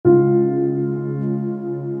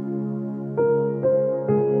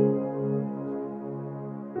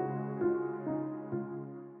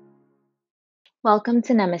Welcome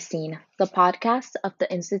to Nemesine, the podcast of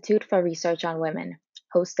the Institute for Research on Women,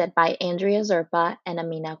 hosted by Andrea Zerpa and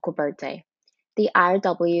Amina Kuberte. The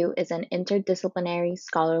IRW is an interdisciplinary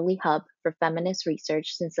scholarly hub for feminist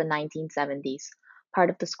research since the 1970s, part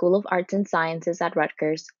of the School of Arts and Sciences at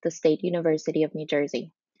Rutgers, the State University of New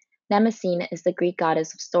Jersey. Nemesine is the Greek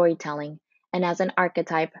goddess of storytelling, and as an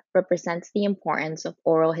archetype represents the importance of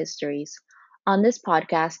oral histories. On this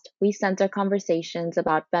podcast, we center conversations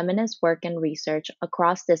about feminist work and research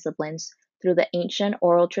across disciplines through the ancient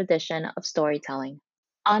oral tradition of storytelling.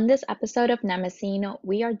 On this episode of Nemesine,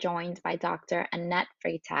 we are joined by Dr. Annette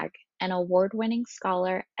Freytag, an award-winning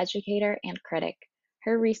scholar, educator, and critic.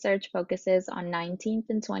 Her research focuses on 19th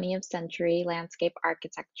and 20th century landscape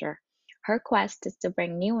architecture. Her quest is to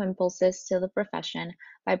bring new impulses to the profession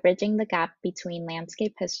by bridging the gap between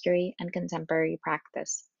landscape history and contemporary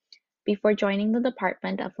practice. Before joining the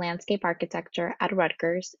Department of Landscape Architecture at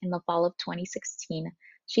Rutgers in the fall of 2016,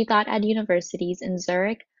 she taught at universities in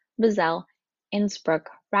Zurich, Basel, Innsbruck,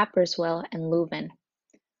 Rapperswil, and Leuven.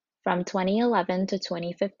 From 2011 to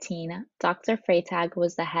 2015, Doctor Freytag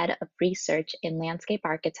was the head of research in landscape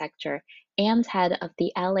architecture and head of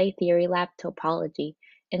the LA Theory Lab Topology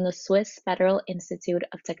in the Swiss Federal Institute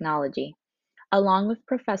of Technology. Along with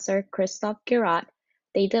Professor Christoph Girot,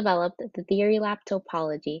 they developed the Theory Lab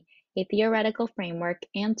Topology, a theoretical framework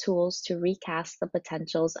and tools to recast the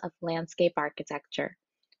potentials of landscape architecture.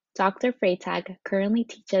 Doctor Freytag currently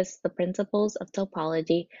teaches the principles of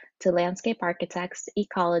topology to landscape architects,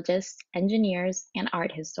 ecologists, engineers, and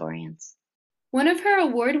art historians. One of her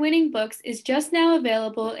award-winning books is just now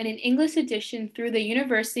available in an English edition through the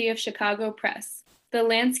University of Chicago Press, The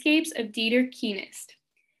Landscapes of Dieter Kienast.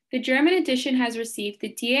 The German edition has received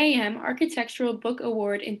the DAM Architectural Book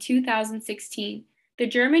Award in 2016, the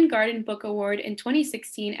German Garden Book Award in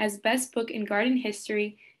 2016 as Best Book in Garden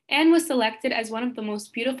History, and was selected as one of the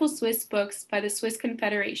most beautiful Swiss books by the Swiss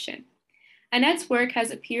Confederation. Annette's work has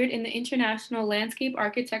appeared in the International Landscape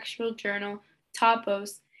Architectural Journal,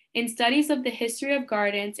 Topos, in studies of the history of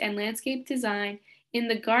gardens and landscape design in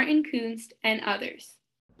the Gartenkunst and others.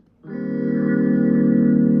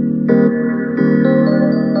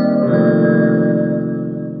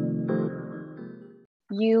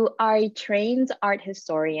 You are a trained art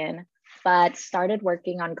historian, but started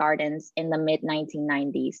working on gardens in the mid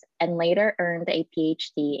 1990s and later earned a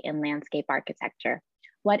PhD in landscape architecture.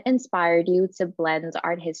 What inspired you to blend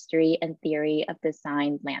art history and theory of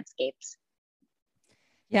design landscapes?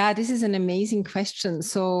 Yeah, this is an amazing question.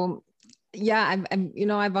 So, yeah,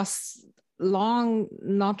 I was long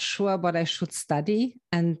not sure what I should study,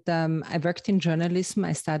 and I worked in journalism.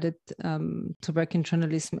 I started to work in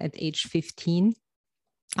journalism at age 15.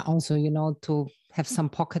 Also, to have some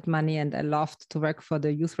pocket money, and I loved to work for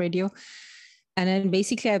the youth radio. And then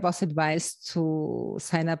basically, I was advised to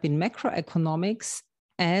sign up in macroeconomics,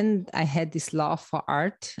 and I had this love for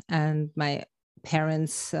art, and my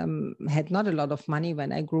parents had not a lot of money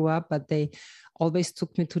when I grew up, but they always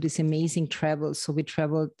took me to this amazing travel. So we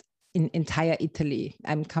traveled in entire Italy.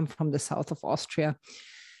 I come from the south of Austria.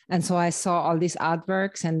 And so I saw all these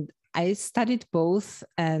artworks and I studied both.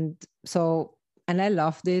 And I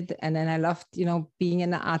loved it. And then I loved, being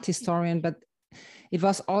an art historian, but it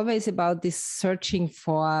was always about this searching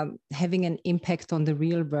for having an impact on the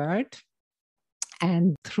real world.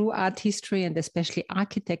 And through art history and especially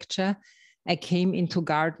architecture, I came into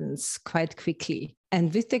gardens quite quickly.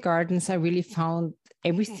 And with the gardens, I really found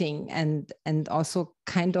everything and also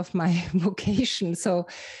kind of my vocation. So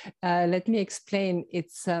let me explain.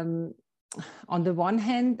 It's on the one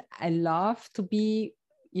hand, I love to be,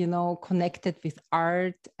 connected with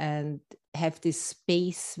art and have this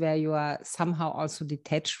space where you are somehow also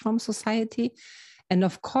detached from society. And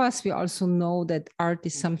of course, we also know that art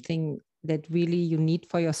is something that really you need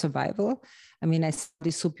for your survival. I mean, I saw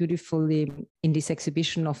this so beautifully in this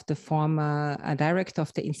exhibition of the former director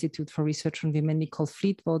of the Institute for Research on Women, Nicole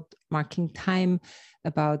Fleetwood, marking time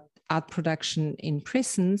about art production in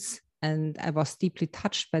prisons. And I was deeply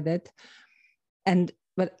touched by that.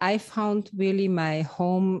 But I found really my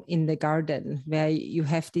home in the garden, where you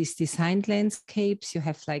have these designed landscapes, you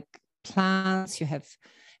have like plants, you have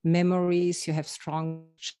memories, you have strong,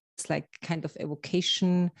 like kind of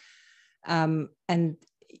evocation. And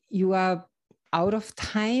you are out of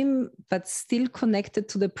time, but still connected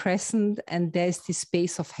to the present. And there's this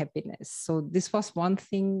space of happiness. So this was one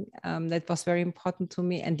thing that was very important to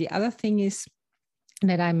me. And the other thing is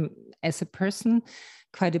that I'm, as a person,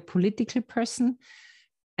 quite a political person.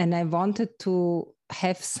 And I wanted to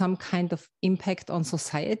have some kind of impact on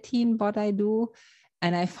society in what I do.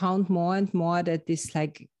 And I found more and more that this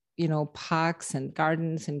like parks and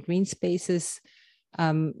gardens and green spaces.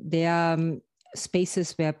 They are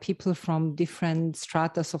spaces where people from different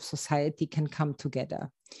stratas of society can come together.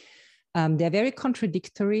 They're very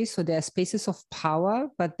contradictory. So they are spaces of power,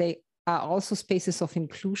 but they are also spaces of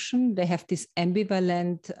inclusion. They have this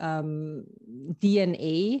ambivalent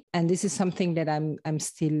DNA. And this is something that I'm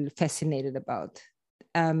still fascinated about.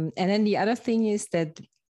 And then the other thing is that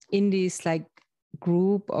in this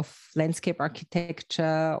group of landscape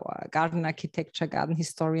architecture or garden architecture, garden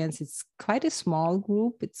historians, it's quite a small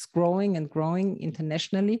group. It's growing and growing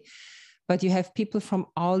internationally. But you have people from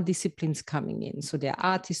all disciplines coming in. So there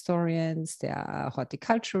are art historians, there are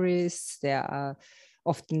horticulturists, there are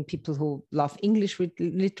often people who love English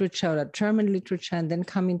literature or German literature and then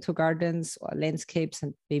come into gardens or landscapes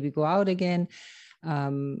and maybe go out again.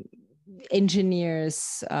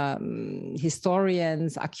 Engineers,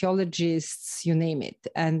 historians, archaeologists, you name it.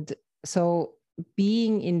 And so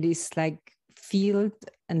being in this field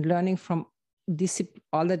and learning from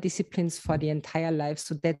all the disciplines for the entire life.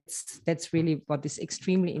 So that's really what is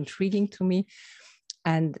extremely intriguing to me.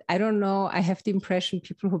 And I don't know, I have the impression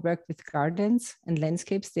people who work with gardens and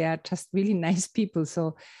landscapes, they are just really nice people.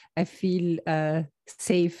 So I feel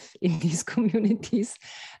safe in these communities.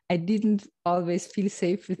 I didn't always feel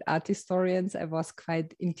safe with art historians. I was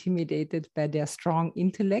quite intimidated by their strong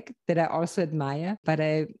intellect that I also admire, but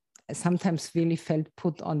I sometimes really felt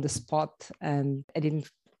put on the spot and I didn't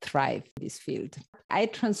thrive in this field. I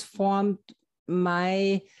transformed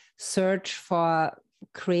my search for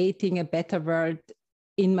creating a better world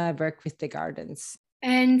in my work with the gardens.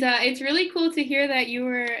 And it's really cool to hear that you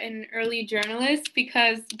were an early journalist,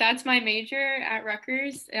 because that's my major at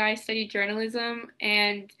Rutgers. I studied journalism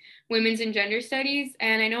and women's and gender studies.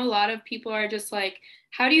 And I know a lot of people are just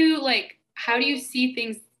how do you see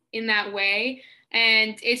things in that way?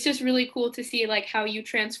 And it's just really cool to see how you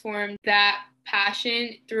transformed that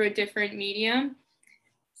passion through a different medium.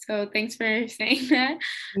 So thanks for saying that.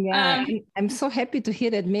 Yeah, I'm so happy to hear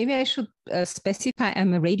that. Maybe I should specify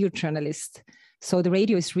I'm a radio journalist. So the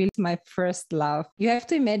radio is really my first love. You have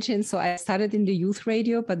to imagine, so I started in the youth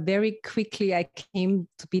radio, but very quickly I came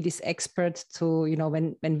to be this expert to,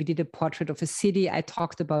 when we did a portrait of a city, I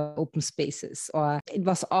talked about open spaces, or it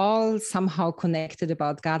was all somehow connected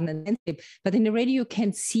about garden and landscape. But in the radio, you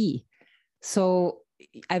can't see. So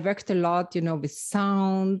I worked a lot, with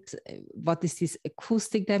sound. What is this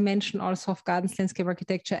acoustic dimension also of gardens, landscape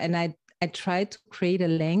architecture? And I tried to create a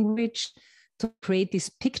language to create these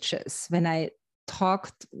pictures. When I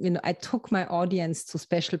talked, I took my audience to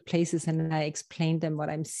special places and I explained them what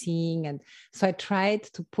I'm seeing. And so I tried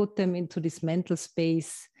to put them into this mental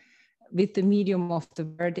space with the medium of the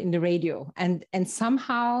word in the radio. And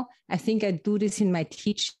somehow I think I do this in my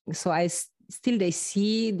teaching. So still they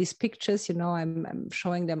see these pictures, I'm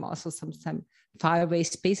showing them also sometimes faraway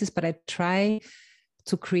spaces, but I try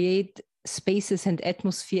to create spaces and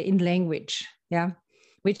atmosphere in language,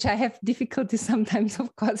 which I have difficulty sometimes,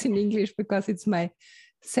 of course, in English, because it's my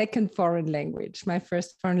second foreign language. My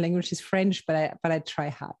first foreign language is French, but I try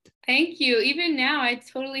hard. Thank you. Even now, I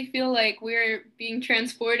totally feel like we're being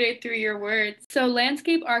transported through your words. So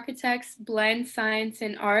landscape architects blend science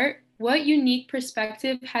and art. What unique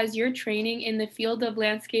perspective has your training in the field of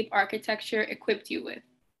landscape architecture equipped you with?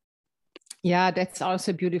 Yeah, that's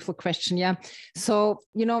also a beautiful question. Yeah. So,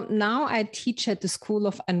 now I teach at the School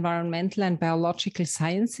of Environmental and Biological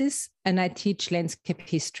Sciences, and I teach landscape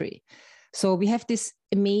history. So we have these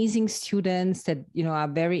amazing students that, are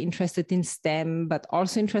very interested in STEM, but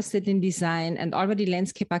also interested in design, and already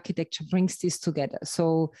landscape architecture brings this together.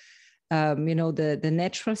 So, the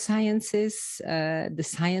natural sciences, the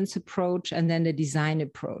science approach, and then the design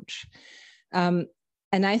approach. And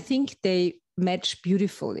I think they match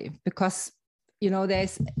beautifully because,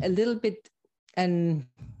 there's a little bit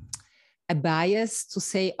a bias to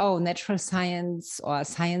say, oh, natural science or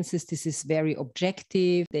sciences, this is very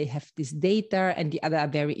objective. They have this data, and the other are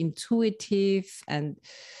very intuitive and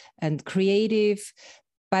creative.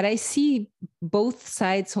 But I see both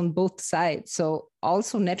sides on both sides. So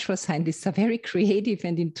also natural scientists are very creative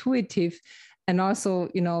and intuitive, and also,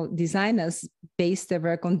 designers base their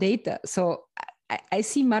work on data. So I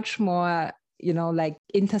see much more,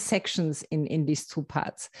 intersections in these two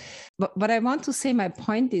parts. But what I want to say, my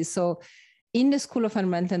point is, so in the School of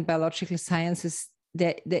Environmental and Biological Sciences,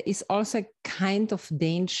 there is also a kind of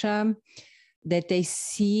danger that they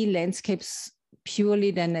see landscapes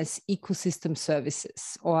purely then as ecosystem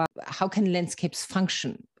services, or how can landscapes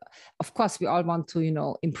function? Of course, we all want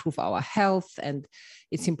to, improve our health, and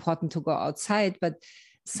it's important to go outside. But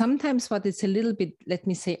sometimes what is a little bit, let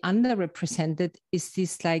me say, underrepresented is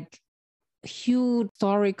this huge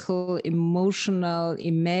historical, emotional,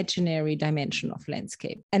 imaginary dimension of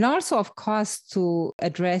landscape. And also, of course, to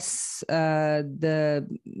address the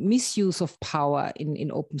misuse of power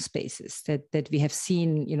in open spaces that we have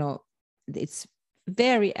seen, it's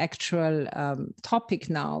very actual topic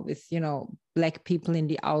now with, Black people in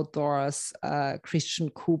the outdoors, Christian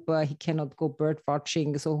Cooper, he cannot go bird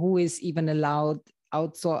watching. So who is even allowed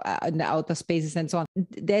in the outer spaces and so on?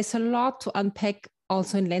 There's a lot to unpack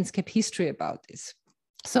also in landscape history about this.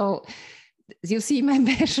 So you see my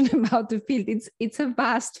passion about the field. It's a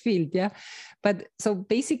vast field, yeah. But so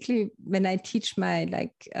basically, when I teach my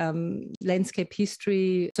landscape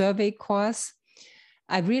history survey course,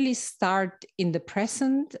 I really start in the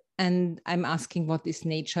present, and I'm asking what is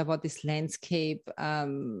nature, what is landscape,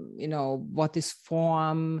 what is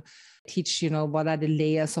form, teach, what are the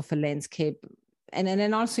layers of a landscape. And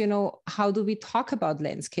then also, how do we talk about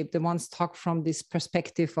landscape? The ones talk from this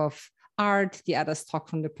perspective of art, the others talk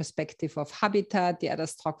from the perspective of habitat, the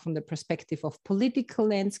others talk from the perspective of political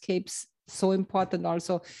landscapes, so important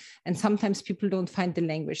also. And sometimes people don't find the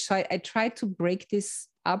language. So I try to break this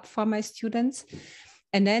up for my students.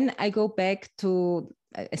 And then I go back to,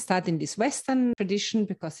 I start in this Western tradition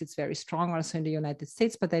because it's very strong also in the United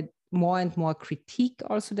States, but I more and more critique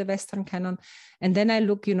also the Western canon. And then I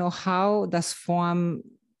look, how does form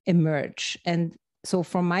emerge? And so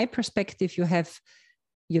from my perspective, you have,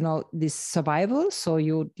 this survival. So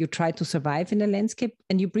you try to survive in a landscape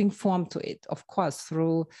and you bring form to it, of course,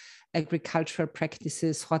 through agricultural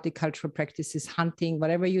practices, horticultural practices, hunting,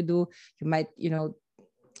 whatever you do, you might,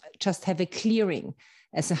 just have a clearing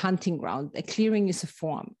as a hunting ground. A clearing is a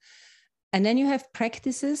form. And then you have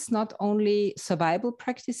practices, not only survival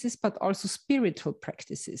practices, but also spiritual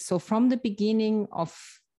practices. So from the beginning of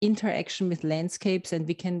interaction with landscapes, and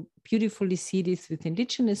we can beautifully see this with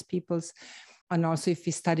indigenous peoples, and also if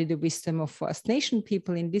we study the wisdom of First Nation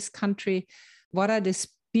people in this country, what are the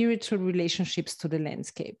spiritual relationships to the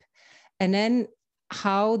landscape? And then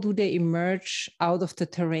how do they emerge out of the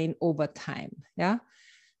terrain over time? Yeah.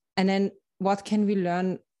 And then what can we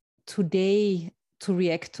learn today to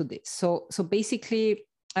react to this? So basically,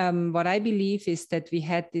 what I believe is that we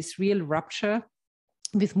had this real rupture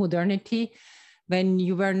with modernity when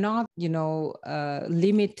you were not,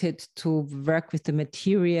 limited to work with the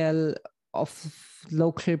material of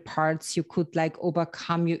local parts. You could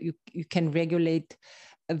overcome, you can regulate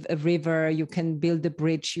a river, you can build a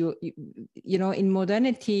bridge. In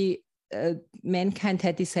modernity, mankind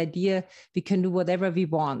had this idea we can do whatever we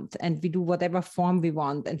want, and we do whatever form we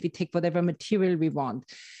want, and we take whatever material we want.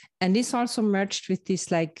 And this also merged with this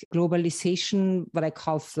globalization, what I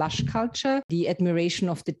call flush culture, the admiration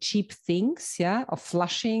of the cheap things, of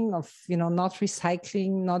flushing, of not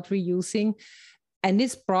recycling, not reusing. And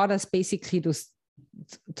this brought us basically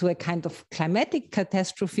to a kind of climatic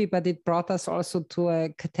catastrophe, but it brought us also to a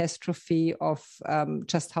catastrophe of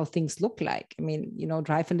just how things look like. I mean,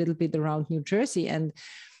 drive a little bit around New Jersey and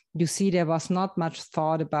you see there was not much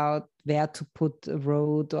thought about where to put a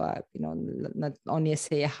road or, not only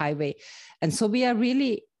say a highway. And so we have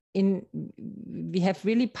really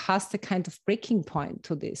passed a kind of breaking point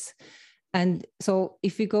to this. And so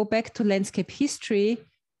if we go back to landscape history,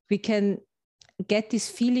 we can get this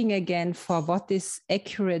feeling again for what is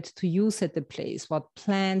accurate to use at the place, what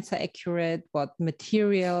plants are accurate, what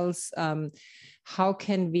materials, how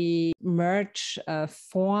can we merge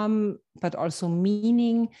form, but also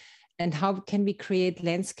meaning, and how can we create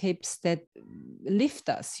landscapes that lift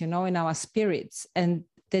us, in our spirits, and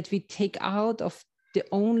that we take out of the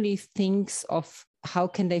only things of how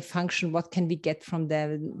can they function, what can we get from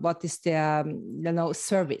them, what is their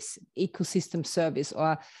service, ecosystem service,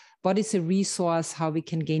 or what is a resource, how we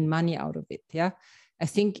can gain money out of it. Yeah, I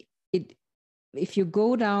think if you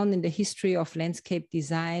go down in the history of landscape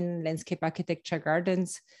design, landscape architecture,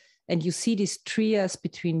 gardens, and you see this trias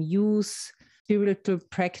between use, spiritual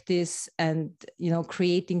practice, and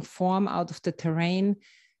creating form out of the terrain,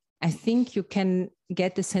 I think you can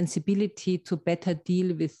get the sensibility to better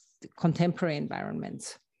deal with contemporary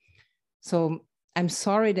environments. So I'm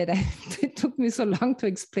sorry that it took me so long to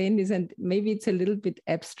explain this, and maybe it's a little bit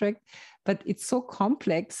abstract, but it's so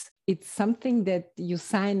complex. It's something that you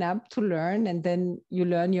sign up to learn, and then you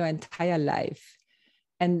learn your entire life.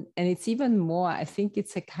 And it's even more, I think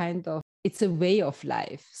it's a way of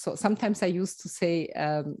life. So sometimes I used to say,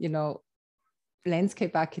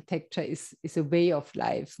 landscape architecture is a way of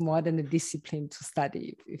life more than a discipline to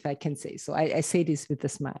study, if I can say so. I say this with a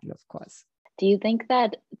smile, of course. Do you think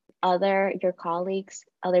that your colleagues,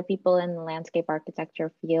 other people in the landscape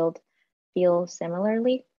architecture field feel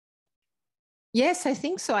similarly? Yes, I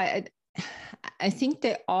think so. I think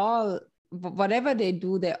they all whatever they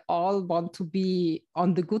do, they all want to be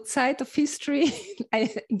on the good side of history. I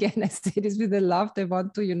say this with a love. They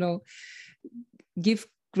want to, give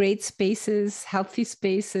great spaces, healthy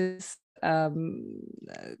spaces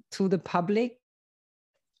to the public.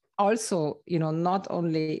 Also, not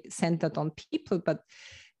only centered on people,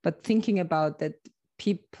 but thinking about that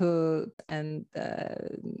people and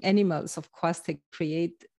animals, of course, they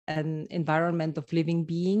create an environment of living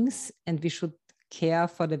beings, and we should care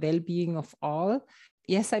for the well-being of all.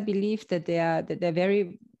 Yes, I believe that they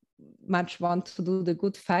very much want to do the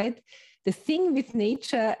good fight. The thing with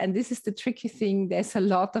nature, and this is the tricky thing, there's a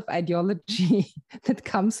lot of ideology that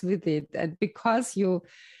comes with it. And because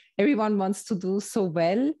everyone wants to do so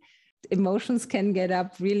well, emotions can get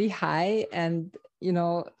up really high, and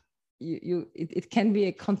it can be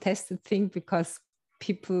a contested thing because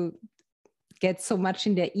people get so much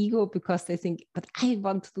in their ego because they think, but I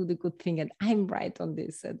want to do the good thing and I'm right on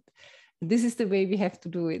this. And this is the way we have to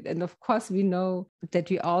do it. And of course, we know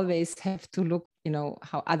that we always have to look,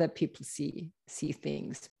 how other people see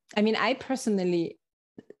things. I mean, I personally,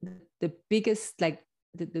 the biggest,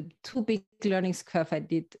 the two big learnings curve I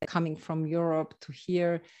did coming from Europe to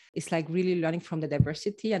here is really learning from the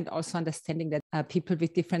diversity, and also understanding that people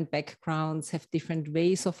with different backgrounds have different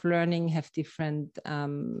ways of learning, have different,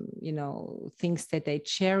 things that they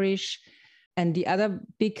cherish. And the other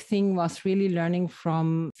big thing was really learning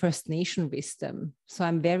from First Nation wisdom. So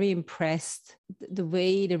I'm very impressed the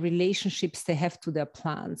way, the relationships they have to their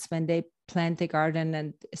plants when they plant a garden,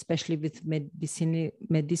 and especially with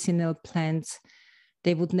medicinal plants.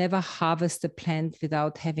 They would never harvest a plant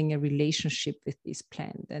without having a relationship with this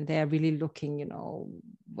plant. And they are really looking,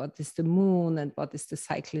 what is the moon and what is the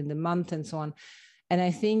cycle in the month and so on. And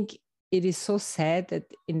I think it is so sad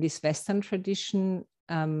that in this Western tradition,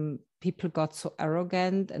 people got so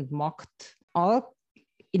arrogant and mocked all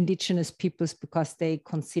indigenous peoples because they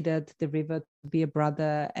considered the river to be a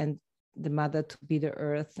brother and the mother to be the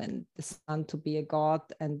earth and the sun to be a god.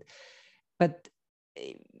 But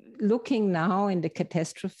looking now in the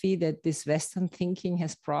catastrophe that this Western thinking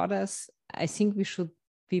has brought us, I think we should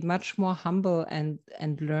be much more humble and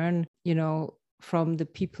learn, from the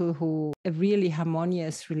people who a really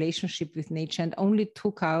harmonious relationship with nature and only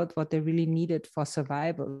took out what they really needed for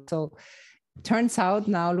survival. So it turns out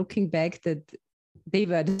now, looking back, that they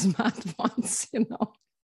were the smart ones,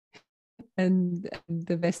 and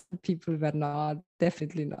the Western people were not,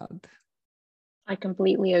 definitely not. I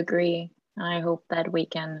completely agree. I hope that we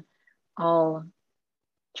can all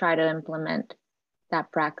try to implement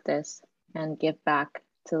that practice and give back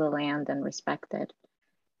to the land and respect it.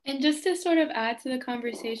 And just to sort of add to the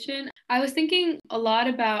conversation, I was thinking a lot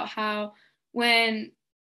about how when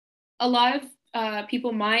a lot of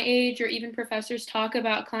people my age or even professors talk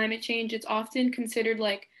about climate change, it's often considered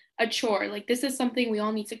like a chore. Like, this is something we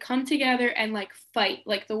all need to come together and fight.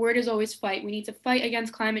 Like, the word is always fight. We need to fight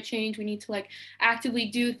against climate change. We need to actively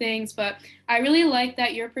do things. But I really like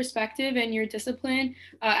that your perspective and your discipline,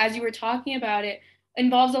 as you were talking about it,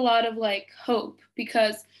 involves a lot of hope,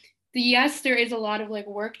 because yes, there is a lot of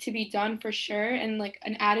work to be done for sure, and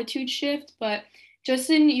an attitude shift. But just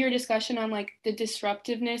in your discussion on the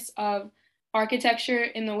disruptiveness of architecture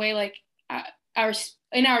in the way our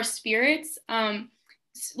spirits,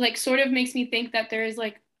 sort of makes me think that there is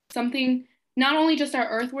something, not only just our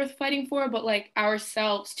earth worth fighting for, but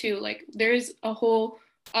ourselves too. There's a whole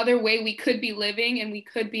other way we could be living, and we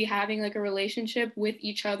could be having a relationship with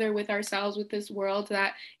each other, with ourselves, with this world,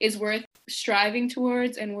 that is worth striving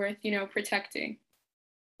towards and worth protecting.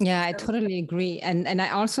 Yeah, I totally agree. And I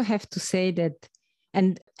also have to say that,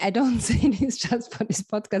 and I don't say this just for this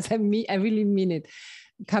podcast, I really mean it.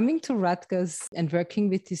 Coming to Rutgers and working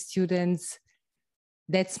with the students,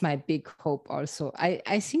 that's my big hope also.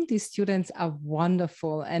 I think these students are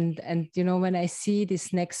wonderful. And when I see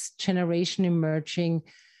this next generation emerging,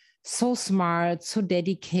 so smart, so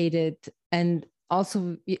dedicated, and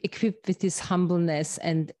also equipped with this humbleness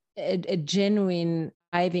and a genuine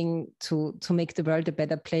striving to make the world a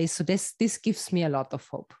better place. So this gives me a lot of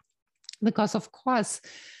hope. Because of course,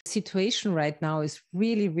 the situation right now is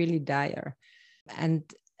really, really dire. And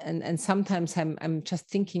sometimes I'm just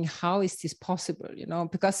thinking, how is this possible?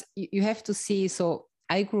 Because you have to see, so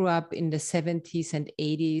I grew up in the 70s and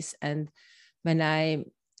 80s. And when I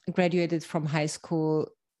graduated from high school,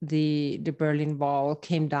 the Berlin Wall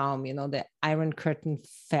came down, the Iron Curtain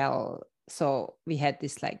fell. So we had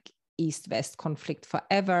this East-West conflict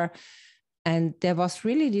forever. And there was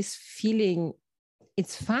really this feeling,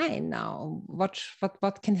 it's fine now. What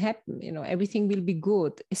can happen? Everything will be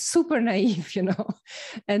good. It's super naive,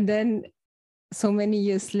 And then so many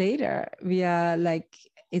years later, we are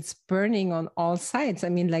it's burning on all sides. I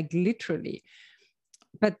mean, like literally.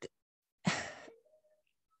 But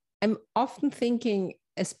I'm often thinking,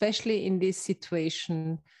 especially in this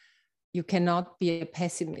situation, you cannot be a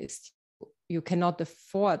pessimist. You cannot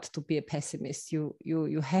afford to be a pessimist.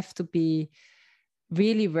 You have to be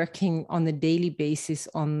really working on a daily basis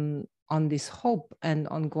on this hope and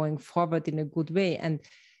on going forward in a good way. And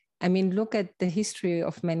I mean, look at the history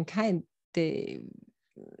of mankind. They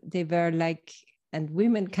were like, and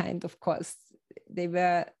womankind, of course, they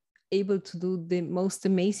were able to do the most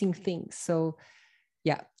amazing things. So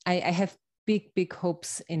yeah, I have big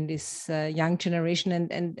hopes in this young generation.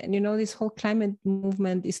 And this whole climate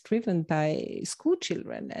movement is driven by school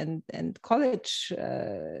children and college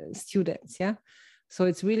students. Yeah. So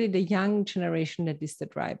it's really the young generation that is the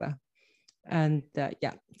driver. And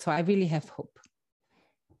so I really have hope.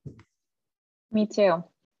 Me too.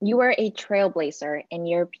 You were a trailblazer in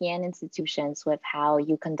European institutions with how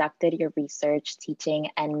you conducted your research, teaching,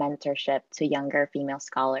 and mentorship to younger female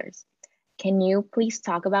scholars. Can you please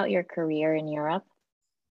talk about your career in Europe?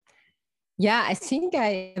 Yeah, I think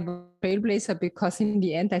I am a trailblazer because in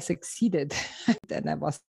the end I succeeded. And I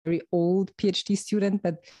was a very old PhD student,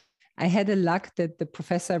 but I had the luck that the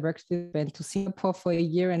professor I worked with went to Singapore for a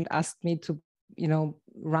year and asked me to,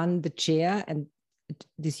 run the chair. And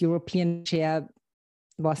this European chair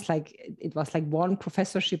was like one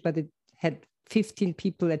professorship, but it had 15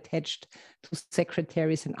 people attached, to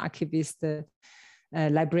secretaries and archivists,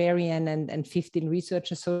 librarian and 15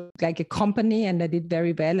 researchers, so like a company, and I did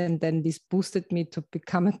very well. And then this boosted me to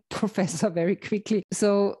become a professor very quickly.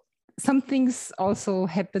 So some things also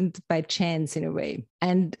happened by chance in a way.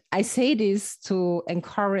 And I say this to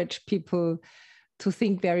encourage people to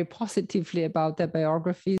think very positively about their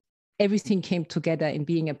biographies. Everything came together in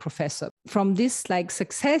being a professor. From this like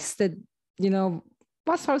success that,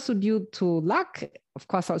 was also due to luck, of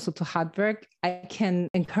course, also to hard work, I can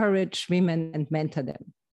encourage women and mentor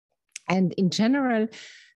them. And in general,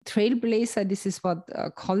 trailblazer, this is what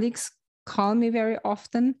colleagues call me very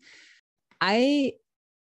often. I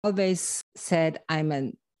always said I'm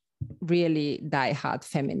a really diehard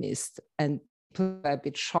feminist, and people were a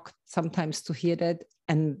bit shocked sometimes to hear that.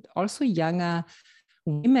 And also younger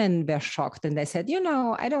women were shocked, and they said,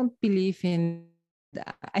 I don't believe in,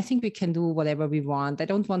 I think we can do whatever we want. I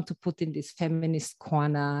don't want to put in this feminist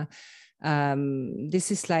corner.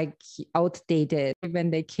 This is like outdated. When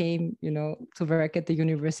they came, to work at the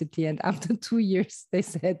university, and after 2 years, they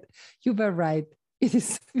said, you were right. It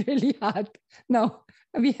is really hard. No,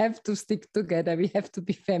 we have to stick together. We have to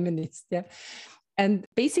be feminist. Yeah. And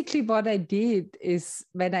basically what I did is,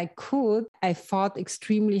 when I could, I fought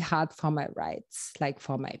extremely hard for my rights, like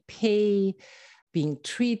for my pay, being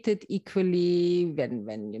treated equally,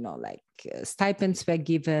 when stipends were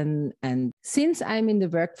given. And since I'm in the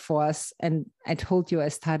workforce, and I told you I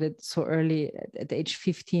started so early at age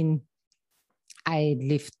 15, I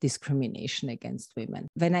lived discrimination against women.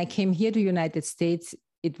 When I came here to the United States,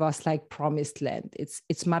 it was like promised land.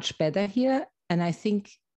 It's much better here. And I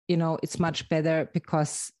think, it's much better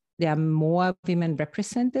because there are more women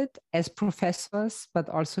represented as professors, but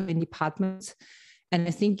also in departments. And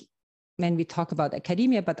I think when we talk about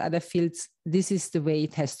academia, but other fields, this is the way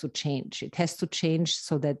it has to change. It has to change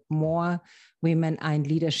so that more women are in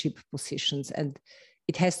leadership positions, and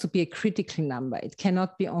it has to be a critical number. It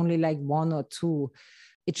cannot be only like 1 or 2.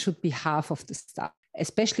 It should be half of the staff,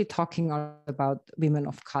 especially talking about women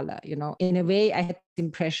of color. In a way, I had the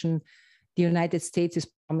impression the United States is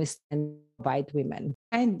promised and white women.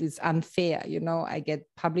 And it's unfair. I get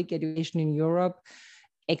public education in Europe.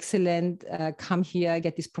 Excellent, come here,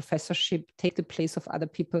 get this professorship, take the place of other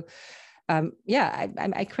people.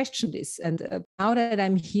 I question this. And now that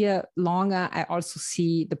I'm here longer, I also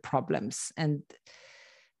see the problems and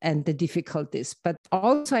the difficulties. But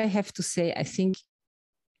also I have to say, I think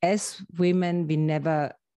as women, we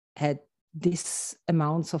never had these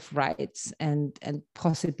amounts of rights and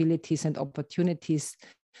possibilities and opportunities.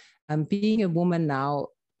 Being a woman now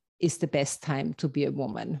is the best time to be a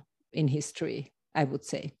woman in history, I would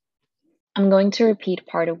say. I'm going to repeat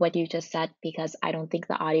part of what you just said because I don't think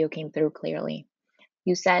the audio came through clearly.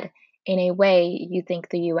 You said, in a way, you think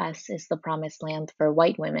the US is the promised land for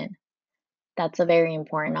white women. That's a very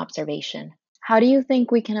important observation. How do you think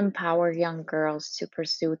we can empower young girls to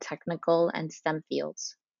pursue technical and STEM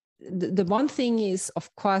fields? The one thing is,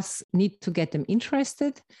 of course, need to get them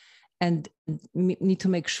interested and need to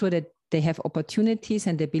make sure that they have opportunities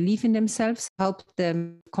and they believe in themselves, help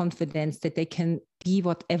them confidence that they can be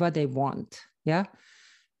whatever they want. Yeah.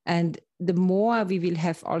 And the more we will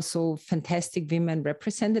have also fantastic women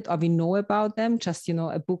represented, or we know about them, just,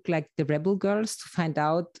 a book like The Rebel Girls to find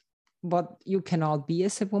out what you can all be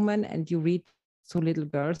as a woman, and you read to little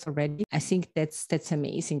girls already. I think that's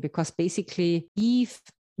amazing, because basically, if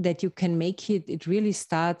that you can make it really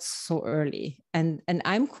starts so early. And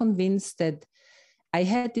I'm convinced that I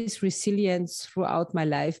had this resilience throughout my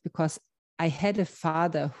life because I had a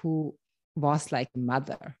father who was like a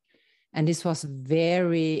mother. And this was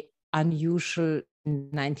very unusual in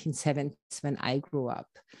the 1970s when I grew up.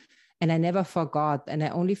 And I never forgot. And I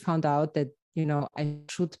only found out that, I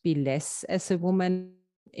should be less as a woman.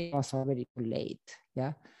 It was already too late.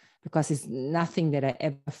 Yeah. Because it's nothing that I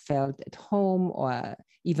ever felt at home or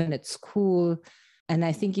even at school. And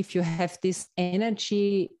I think if you have this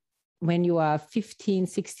energy when you are 15,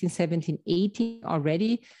 16, 17, 18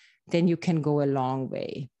 already, then you can go a long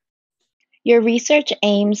way. Your research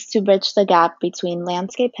aims to bridge the gap between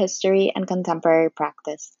landscape history and contemporary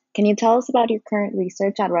practice. Can you tell us about your current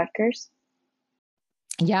research at Rutgers?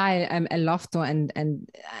 Yeah, I love to.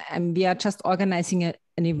 And we are just organizing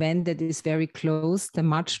an event that is very close, the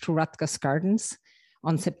March to Rutgers Gardens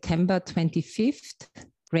on September 25th,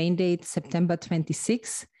 rain date September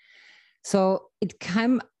 26th. So it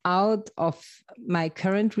came out of my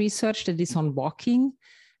current research that is on walking.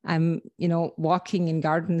 Walking in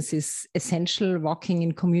gardens is essential. Walking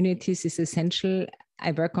in communities is essential.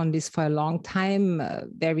 I work on this for a long time,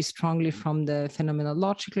 very strongly from the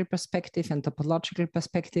phenomenological perspective and topological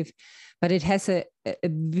perspective, but it has a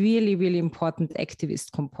really, really important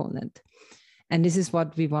activist component. And this is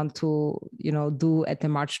what we want to, do at the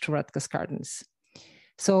March to Rutgers Gardens.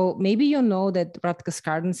 So maybe you know that Rutgers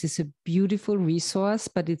Gardens is a beautiful resource,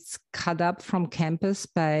 but it's cut up from campus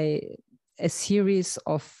by a series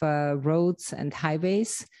of roads and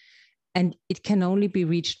highways, and it can only be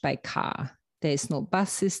reached by car. There is no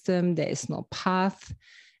bus system, there is no path,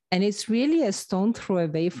 and it's really a stone throw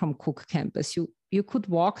away from Cook campus. You could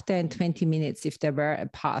walk there in 20 minutes if there were a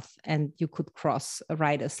path, and you could cross a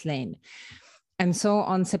rider's lane. And so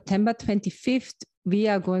on September 25th, we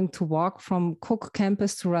are going to walk from Cook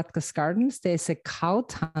campus to Rutgers Gardens. There's a cow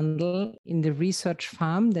tunnel in the research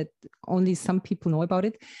farm that only some people know about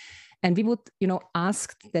it. And we would,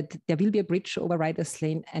 ask that there will be a bridge over Rider's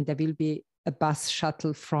Lane, and there will be a bus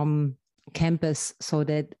shuttle from campus so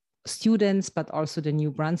that students, but also the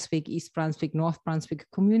New Brunswick, East Brunswick, North Brunswick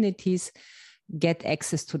communities get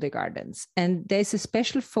access to the gardens. And there's a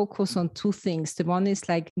special focus on two things. The one is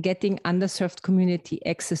like getting underserved community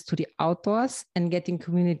access to the outdoors and getting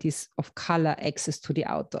communities of color access to the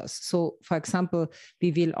outdoors. So, for example,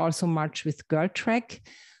 we will also march with Girl Track,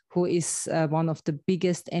 who is one of the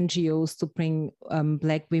biggest NGOs to bring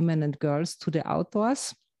Black women and girls to the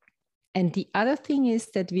outdoors. And the other thing is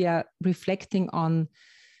that we are reflecting on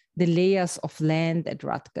the layers of land at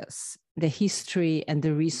Rutgers, the history and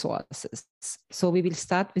the resources. So we will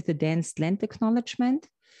start with the dense land acknowledgement.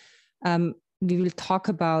 We will talk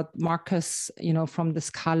about markers, from the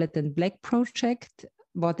Scarlet and Black project.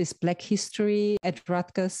 What is Black history at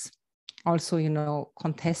Rutgers? Also,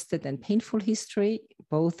 contested and painful history,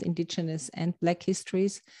 both Indigenous and Black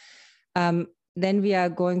histories. Then we are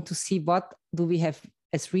going to see what do we have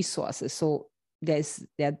as resources. So there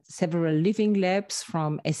are several living labs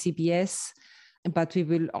from SCBS, but we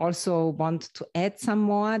will also want to add some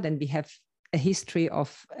more. Then we have a history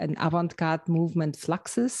of an avant-garde movement,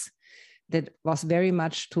 Fluxus, that was very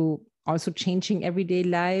much to also changing everyday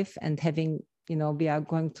life and having, we are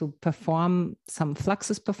going to perform some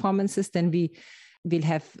Fluxus performances. Then we will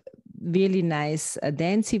have really nice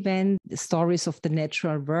dance event, the stories of the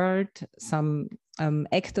natural world, some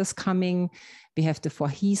actors coming. We have the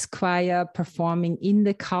Voorhees Choir performing in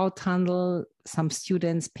the cow tunnel, some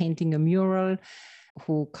students painting a mural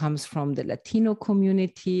who comes from the Latino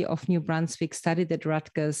community of New Brunswick, studied at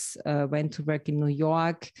Rutgers, went to work in New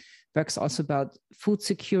York, works also about food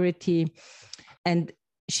security. And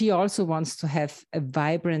she also wants to have a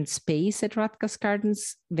vibrant space at Rutgers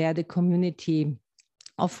Gardens where the community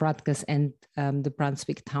of Rutgers and the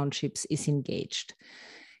Brunswick townships is engaged.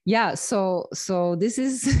 Yeah, so this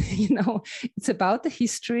is, it's about the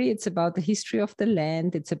history. It's about the history of the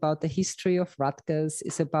land. It's about the history of Rutgers.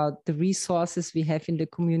 It's about the resources we have in the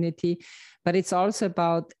community, but it's also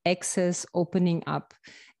about access, opening up.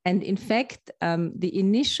 And in fact, the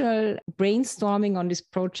initial brainstorming on this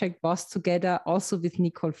project was together also with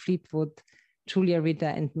Nicole Fleetwood, Julia Ritter,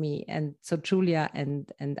 and me. And so Julia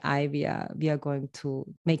and I, we are going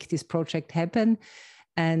to make this project happen.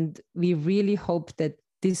 And we really hope that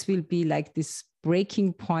this will be like this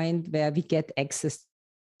breaking point where we get access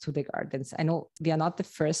to the gardens. I know we are not the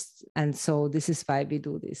first, and so this is why we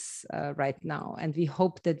do this right now. And we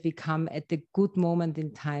hope that we come at a good moment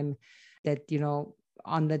in time that,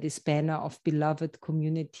 under this banner of beloved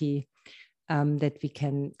community, that we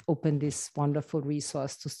can open this wonderful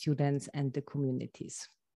resource to students and the communities.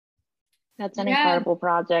 That's an incredible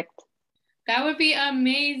project. That would be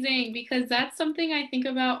amazing, because that's something I think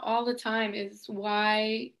about all the time, is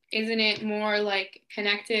why isn't it more like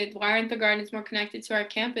connected? Why aren't the gardens more connected to our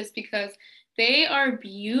campus? Because they are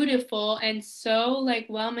beautiful and so like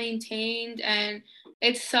well maintained, and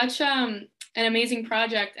it's such an amazing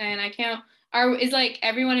project. And is like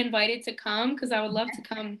everyone invited to come? Because I would love to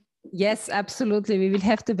come. Yes, absolutely. We will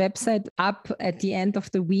have the website up at the end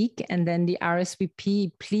of the week, and then the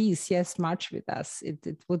RSVP, please, yes, march with us.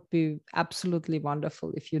 It would be absolutely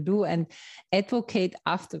wonderful if you do, and advocate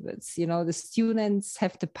afterwards. The students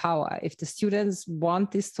have the power. If the students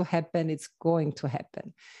want this to happen, it's going to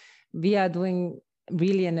happen. We are doing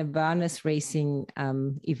really an awareness raising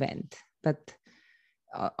event, but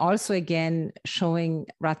also again, showing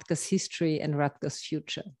Rutgers history and Rutgers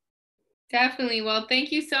future. Definitely. Well,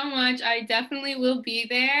 thank you so much. I definitely will be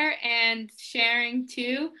there and sharing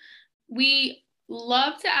too. We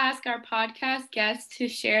love to ask our podcast guests to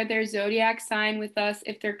share their zodiac sign with us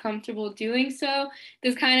if they're comfortable doing so.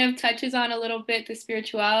 This kind of touches on a little bit the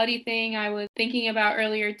spirituality thing I was thinking about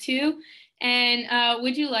earlier too. And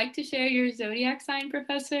would you like to share your zodiac sign,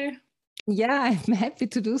 Professor? Yeah, I'm happy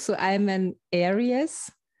to do so. I'm an Aries.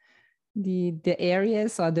 The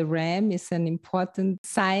Aries, or the ram, is an important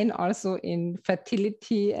sign also in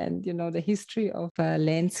fertility and the history of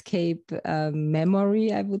landscape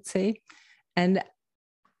memory, I would say. And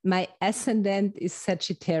my ascendant is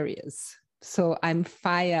Sagittarius, so I'm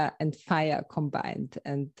fire and fire combined.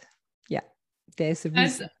 And yeah, there's a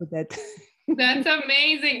reason for that. That's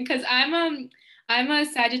amazing, because I'm a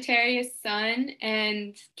Sagittarius sun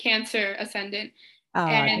and Cancer ascendant.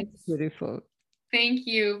 And that's beautiful. Thank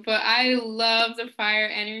you. But I love the fire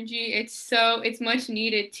energy. It's much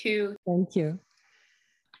needed too. Thank you.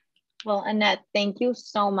 Well, Annette, thank you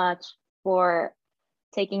so much for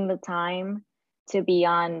taking the time to be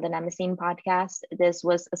on the Nemesine podcast. This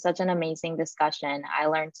was such an amazing discussion. I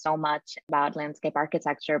learned so much about landscape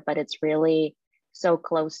architecture, but it's really so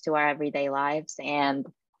close to our everyday lives. And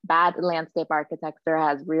bad landscape architecture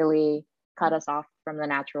has really cut us off from the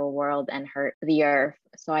natural world and hurt the earth.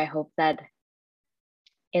 So I hope that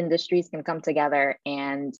industries can come together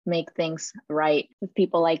and make things right with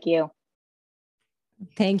people like you.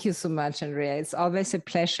 Thank you so much, Andrea. It's always a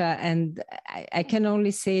pleasure. And I can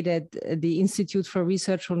only say that the Institute for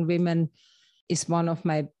Research on Women is one of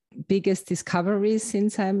my biggest discoveries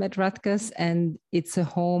since I'm at Rutgers. And it's a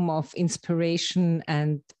home of inspiration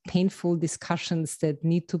and painful discussions that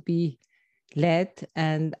need to be led.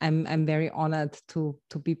 And I'm very honored to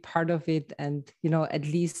be part of it. And, at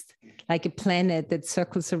least like a planet that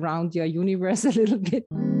circles around your universe a little bit.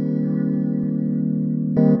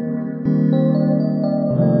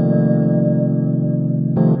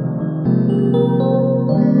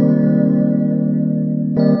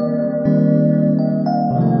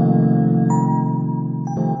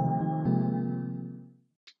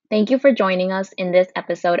 Thank you for joining us in this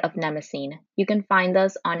episode of Nemesine. You can find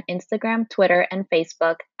us on Instagram, Twitter, and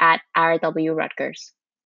Facebook at RW Rutgers.